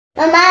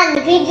妈妈，你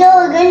可以给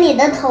我根你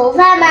的头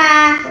发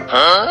吗？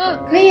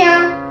可以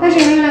啊，但是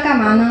你用来干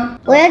嘛呢？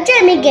我要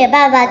证明给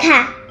爸爸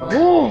看。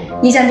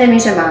你想证明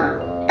什么？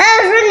爸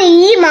爸说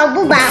你一毛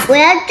不拔，我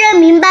要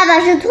证明爸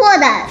爸是错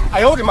的。哎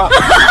呦我的妈！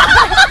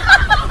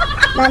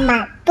妈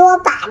妈，多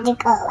把这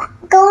个吧，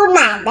给我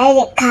奶奶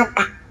也看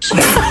看。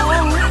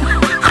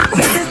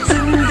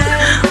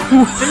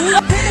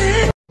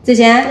子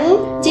贤，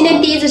今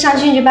天第一次上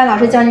兴趣班，老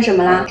师教你什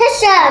么啦？他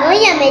什么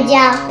也没教，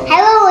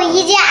还问我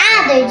1加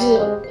2等于几。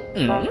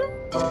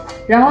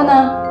然后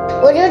呢？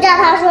我就叫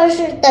他说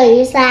是等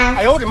于3。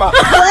哎呦我的妈！我也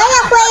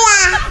会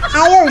呀，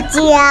还有教。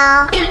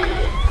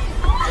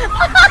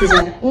子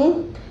贤，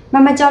妈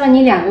妈教了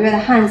你2个月的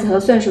汉字和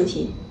算术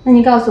题，那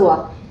你告诉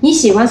我，你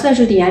喜欢算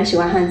术题还是喜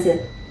欢汉字？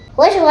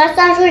我喜欢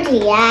算术题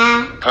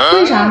呀。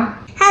为啥？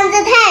汉字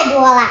太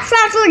多了，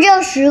算术只有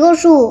10个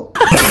数。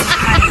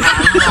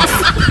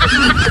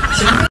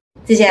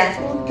子贤，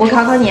我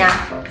考考你啊，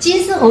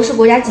金丝猴是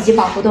国家几级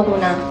保护动物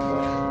呢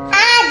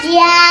2级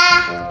啊。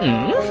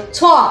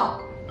错，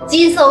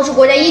金丝猴是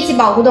国家1级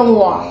保护动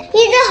物。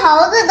一只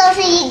猴子都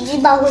是1级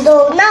保护动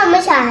物，那我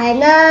们小孩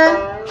呢？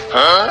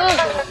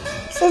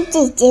是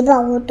几级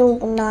保护动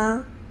物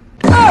呢？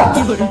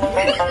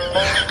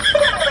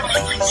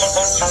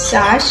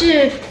小孩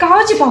是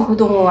高级保护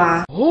动物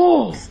啊。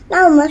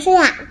那我们是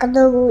哪个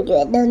动物觉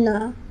得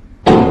呢？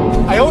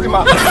哎呦我的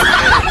妈！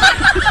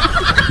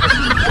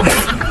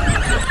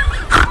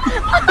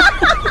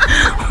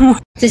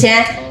子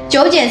贤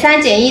，9减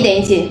3减1等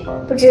于几？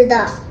不知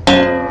道。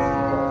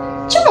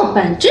这么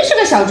笨，真是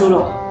个小猪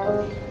猡。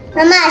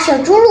妈妈，小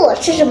猪猡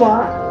是什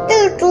么？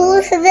这个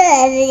猪是在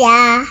哪里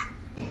呀？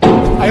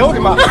哎呦我的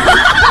妈！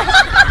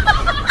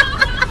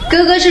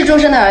哥哥是猪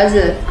生的儿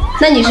子，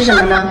那你是什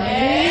么呢？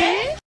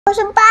我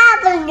是爸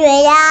爸的女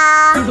儿呀。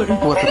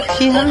我的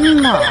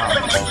天哪！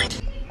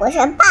我是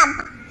爸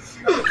爸。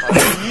哎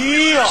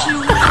呀！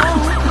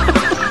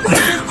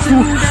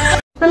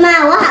妈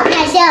妈，我好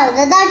开心，我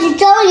的道具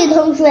终于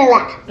通顺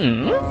了。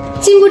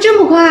进步这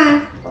么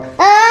快？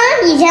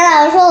以前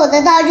老师说我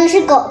的道具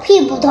是狗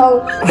屁不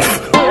通。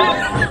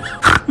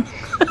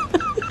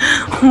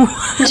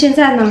那现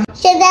在呢？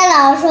现在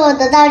老师说我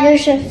的道具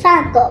是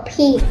放狗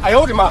屁。哎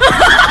呦我的妈！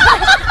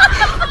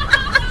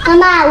妈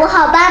妈，我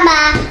好棒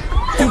吧？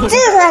这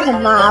个算什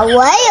么？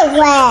我也会。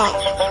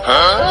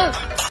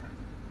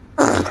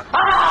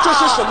这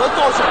是什么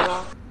造型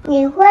啊？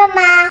你会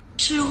吗？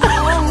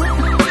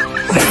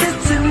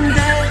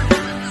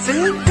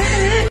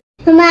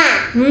妈妈，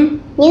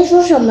你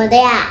属什么的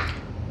呀？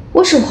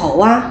我属猴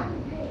啊。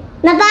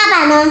那爸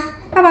爸呢？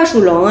爸爸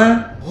属龙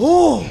啊。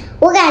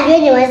我感觉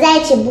你们在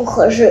一起不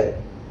合适。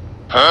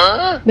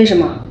为什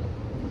么？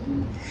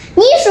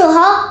你属猴，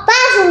爸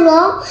属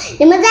龙，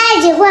你们在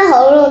一起会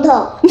喉咙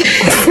痛。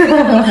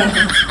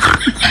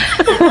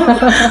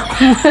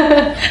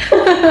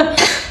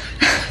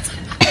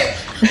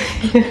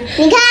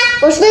你看，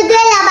我说对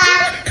了吧？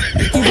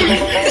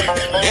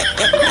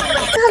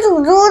那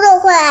属猪的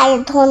会哪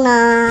里痛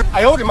呢？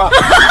哎呦我的妈！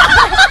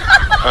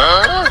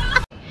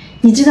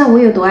你知道我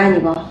有多爱你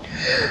不？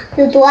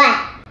有多爱？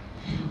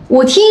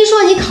我听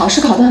说你考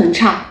试考得很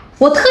差，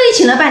我特意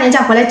请了半年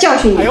假回来教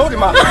训你。哎呦我的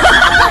妈！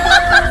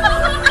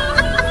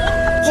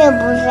这不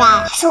是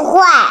爱，是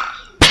坏。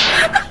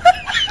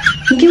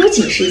你给我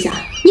解释一下，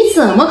你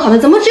怎么考的？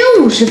怎么只有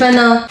50分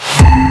呢？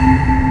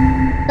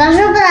老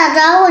师不打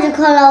招呼就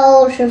扣了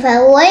我50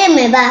分，我也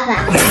没办法。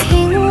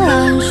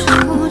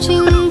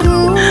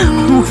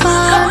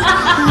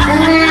妈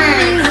妈，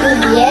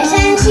你别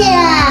生气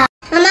了。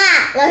妈妈，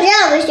老师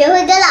让我们学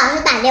会跟老师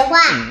打电话。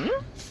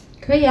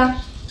可以啊，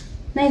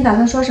那你打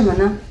算说什么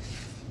呢？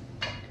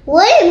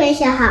我也没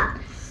想好。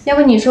要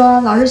不你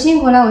说老师辛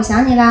苦了，我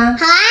想你啦。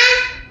好啊。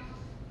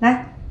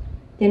来，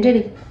点这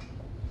里。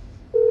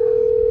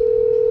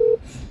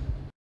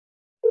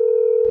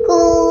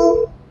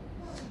咕。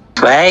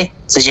喂，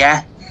子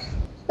贤。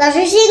老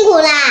师辛苦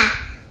啦，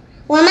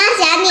我妈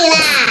想你啦。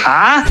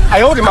啊！哎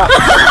呦我的妈！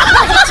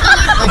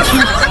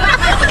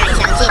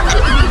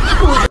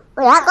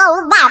我要跟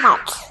我爸爸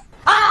去。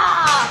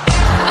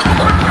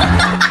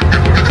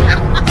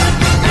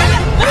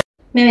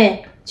妹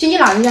妹，去你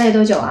老师家有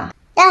多久啊？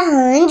要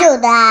很久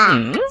的。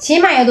起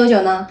码有多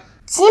久呢？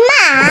起码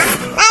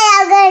那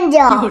要更久。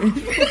妈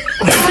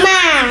妈，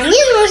你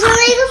怎么生了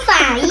一个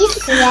反义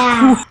词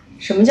呀？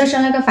什么叫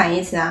生了个反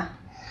义词啊？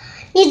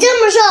你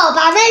这么瘦，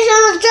把妹生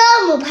得这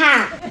么胖。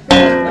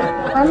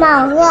妈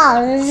妈，我和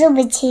老师是不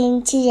是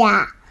亲戚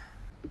呀？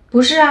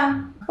不是啊。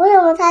为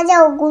什么他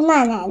叫我姑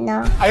奶奶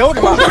呢？哎呦我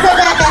的妈！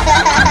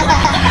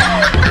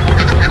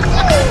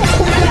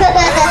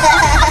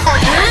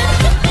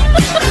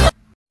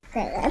给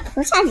人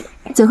涂下脸。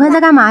嘴慧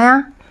在干嘛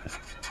呀？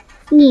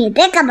你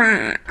在干嘛？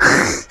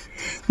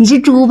你是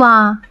猪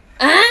吧？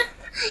啊？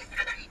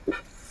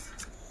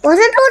我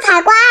是猪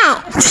才怪。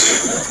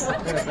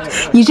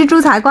你是猪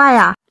才怪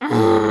呀？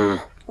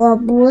我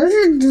不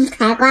是猪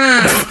才怪。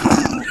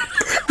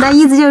那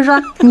意思就是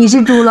说你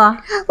是猪了。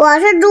我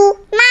是猪，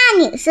那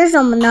你是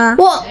什么呢？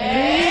我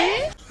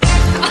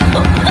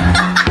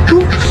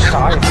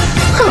啥呀？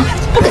哼，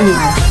不跟你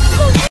玩了。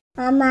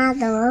妈妈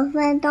怎么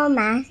分东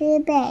南西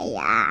北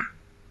呀？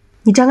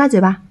你张开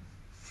嘴巴，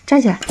站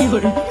起来，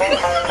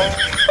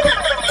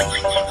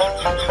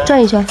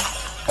转一圈。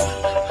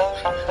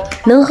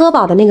能喝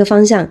饱的那个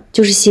方向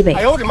就是西北。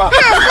哎呦我的妈！看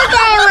不给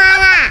我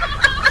啦！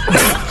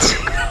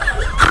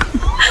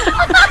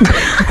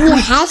你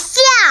还笑？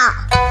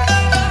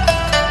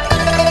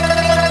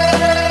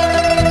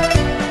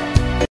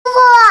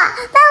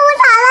帮我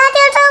找到就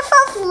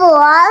是佛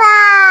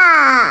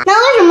啦。那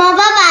为什么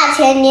爸爸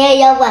钱你也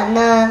要管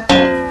呢？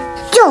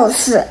就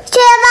是，现在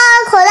爸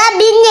爸口袋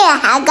比你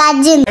还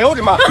干净。哎呦我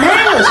的妈！男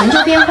人有钱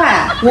就变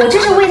坏，我这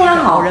是为他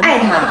好，爱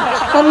他。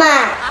妈妈，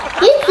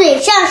你嘴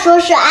上说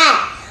是爱，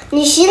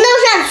你行动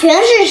上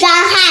全是伤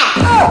害。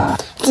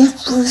这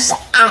不是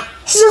爱，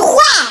是坏。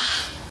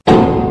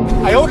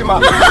哎呦我的妈！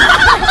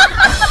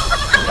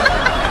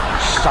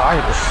啥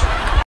也不是。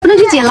不能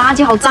去捡垃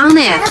圾，好脏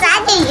呢。撒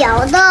点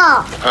油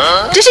的。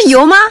这是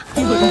油吗？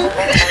这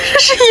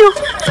是油，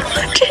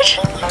这是。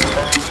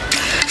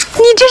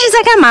你这是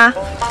在干嘛？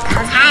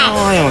炒菜。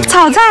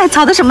炒菜，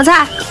炒的什么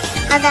菜？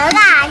炒的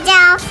辣椒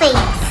粉丝。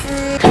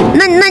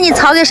那你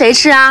炒给谁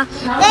吃啊？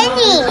给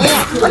你，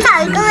我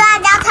炒一个辣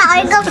椒，炒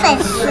一个粉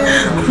丝。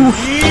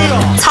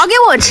炒给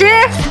我吃？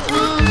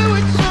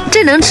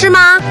这能吃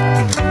吗？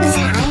你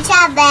尝一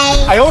下呗。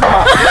哎呦我的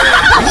妈！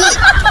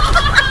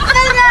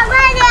快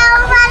点，我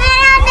把这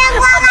要见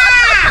光啦！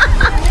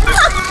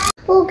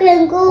不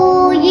肯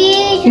故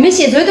意。你们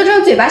写作业都是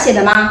用嘴巴写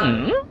的吗？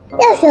用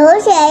手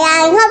写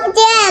呀，你看不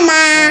见吗？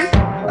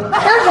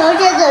用手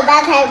写嘴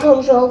巴才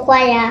空说话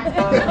呀。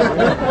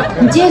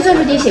你今天算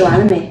术题写完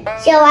了没？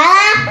写完啦，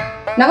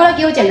拿过来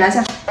给我检查一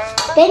下。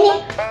给你。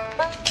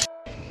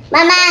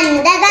妈妈，你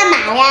在干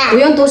嘛呀？我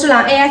用读书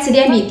郎 AI 词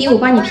典笔第5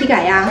帮你批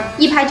改呀，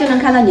一拍就能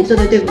看到你做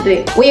的对不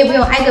对，我也不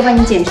用挨个帮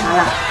你检查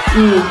了。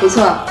不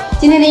错。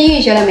今天的英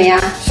语学了没呀？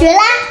学啦。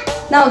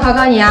那我考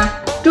考你啊，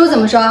猪怎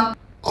么说？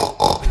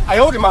哎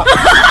呦我的妈！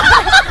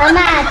妈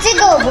妈，这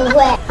个我不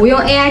会。我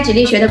用 AI 指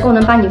令学的功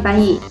能帮你翻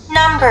译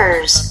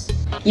numbers。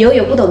以后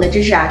有不懂的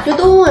知识啊，就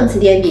多问问词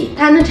典笔，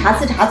它还能查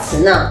字查词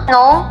呢。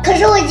可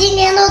是我今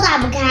天都打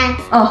不开。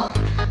哦，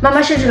妈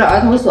妈设置了儿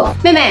童锁。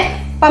妹妹，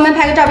帮忙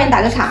拍个照片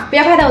打个卡，不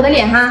要拍到我的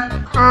脸哈。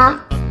好。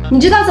你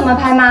知道怎么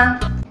拍吗？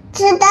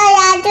知道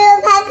呀，就是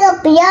拍个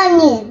不要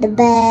脸的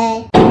呗。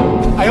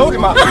哎呦我的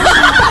妈！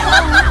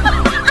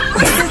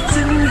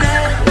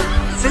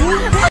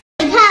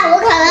你看，我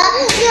考了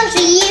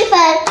61分。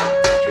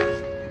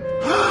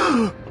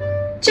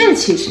这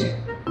其实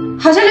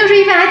好像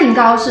61分还挺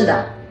高似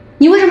的，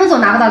你为什么总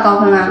拿不到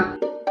高分啊？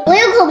我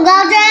有恐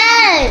高症。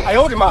哎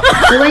呦我的妈！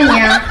我问你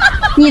啊，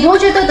你同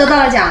学都得到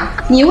了奖，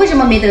你为什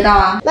么没得到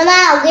啊？妈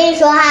妈，我跟你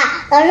说哈，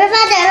老师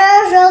发奖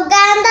状的时候，刚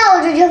到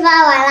我这就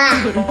发完了。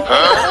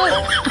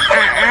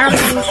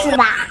不是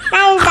吧？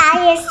那你咋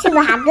也是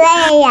吧？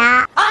对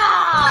呀。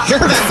如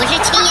果不是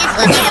亲眼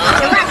所见，我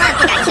是万万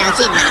不敢相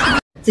信的。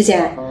之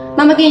前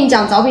妈妈给你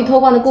讲凿壁偷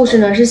光的故事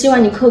呢，是希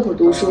望你刻苦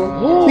读书。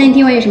那你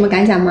听完有什么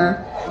感想吗？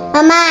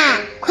妈妈，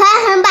快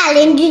狠把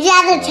邻居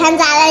家的墙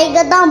砸了一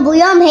个洞，不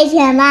用赔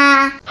钱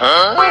吗？他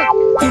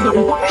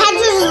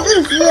就是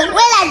自私，为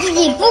了自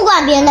己不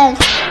管别人，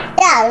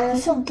这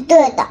样是不对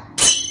的。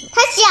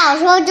他小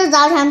时候就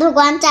凿墙偷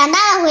光，长大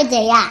了会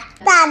怎样？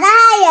长大了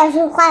也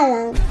是坏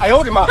人。哎呦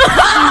我的妈！